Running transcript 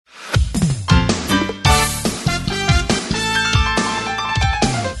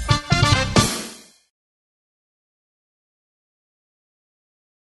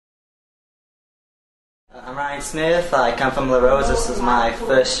Ryan Smith. I come from La Rose. This is my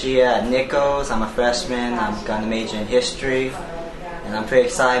first year at Nichols. I'm a freshman. I'm going to major in history. And I'm pretty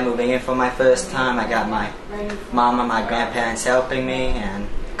excited moving in for my first time. I got my mom and my grandparents helping me, and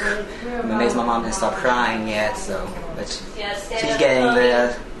I'm amazed my mom didn't stop crying yet, but she's getting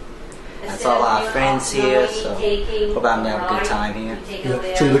there. That's all our friends here, so hope I'm going to have a good time here.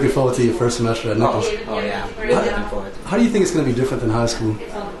 Yeah. So you're looking forward to your first semester at Nichols? Oh yeah, really looking forward to it. How do you think it's going to be different than high school?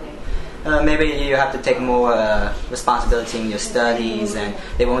 Maybe you have to take more responsibility in your studies, and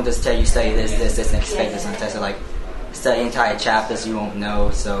they won't just tell you study this, and expect this on test. Like study entire chapters you won't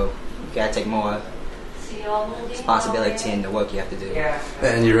know, so you gotta take more responsibility in the work you have to do.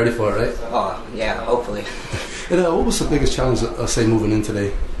 And you're ready for it, right? Oh yeah, hopefully. And what was the biggest challenge, say, moving in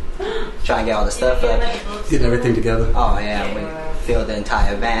today? Trying to get all the stuff up. Getting everything together? Oh yeah, we filled the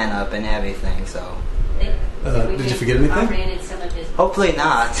entire van up and everything, so. Did you forget anything? Hopefully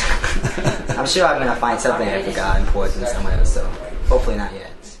not. I'm sure I'm going to find something I forgot important somewhere, so hopefully not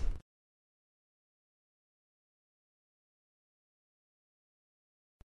yet.